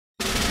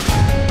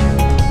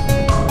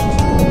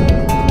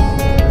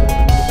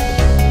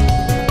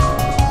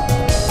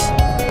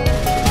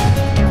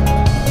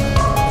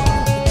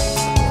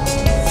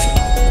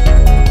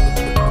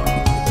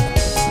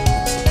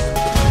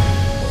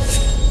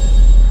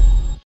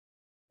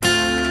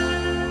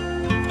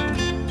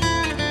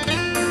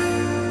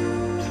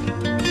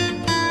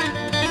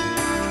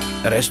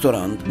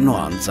Restorant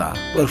NUANCE,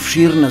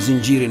 përfshirë në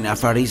zinxhirin e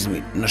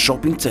afarizmit në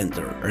shopping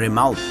center,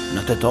 Remalt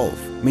në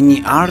TETOVE, me një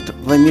art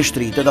dhe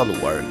mjeshtri të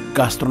dalluar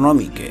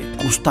gastronomike,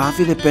 ku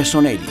stafi dhe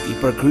personeli i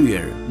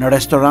përkryer në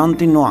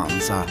restorantin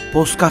NUANCE,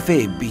 pos kafe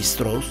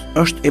bistros,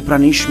 është e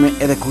pranishme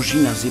edhe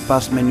kuzhina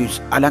sipas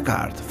menys à la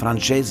carte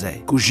franceze,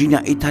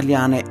 kuzhina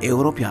italiane e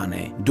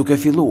europiane, duke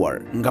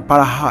filluar nga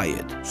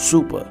parahajet,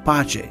 supë,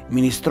 paqe,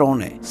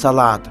 minestrone,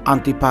 sallat,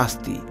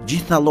 antipasti,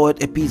 gjitha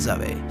llojet e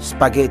pizzave,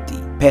 spaghetti,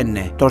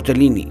 penne,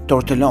 tortellini,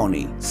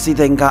 tortelloni, si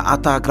dhe nga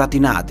ata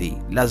gratinati,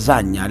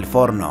 lasagna al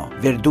forno,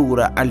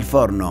 verdura al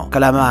forno,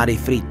 calamari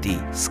fritti,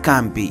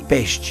 scampi,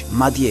 peshq,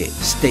 madje,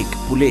 steak,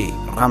 poulet,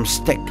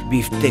 ramstek,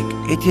 biftek,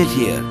 etj.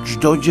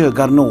 Çdo gjë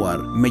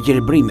garnuar me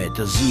gjelbrime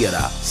të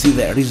zjera, si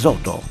dhe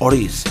risotto,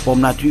 oriz,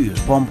 pomme nature,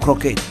 pomme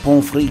croquette,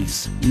 pomme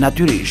frise,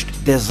 natyrisht,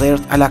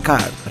 dessert à la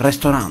carte,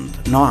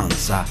 restorant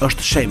NUANCE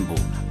është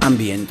shembull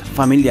ambient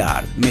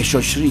familjar, me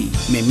shoqëri,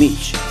 me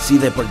miq, si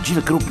dhe për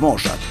gjithë grup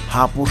moshat,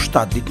 hapur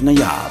 7 ditë në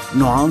javë.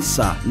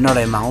 NUANCE në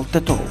Remalt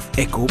TETOVE,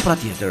 e ku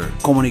patjetër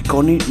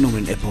komunikoni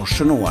numrin e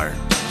poshtë.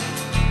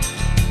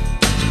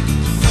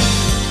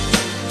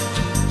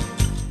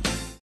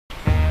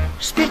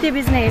 Shpirti i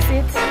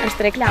biznesit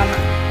është reklama.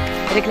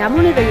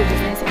 Reklamoni dhe ju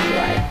biznes.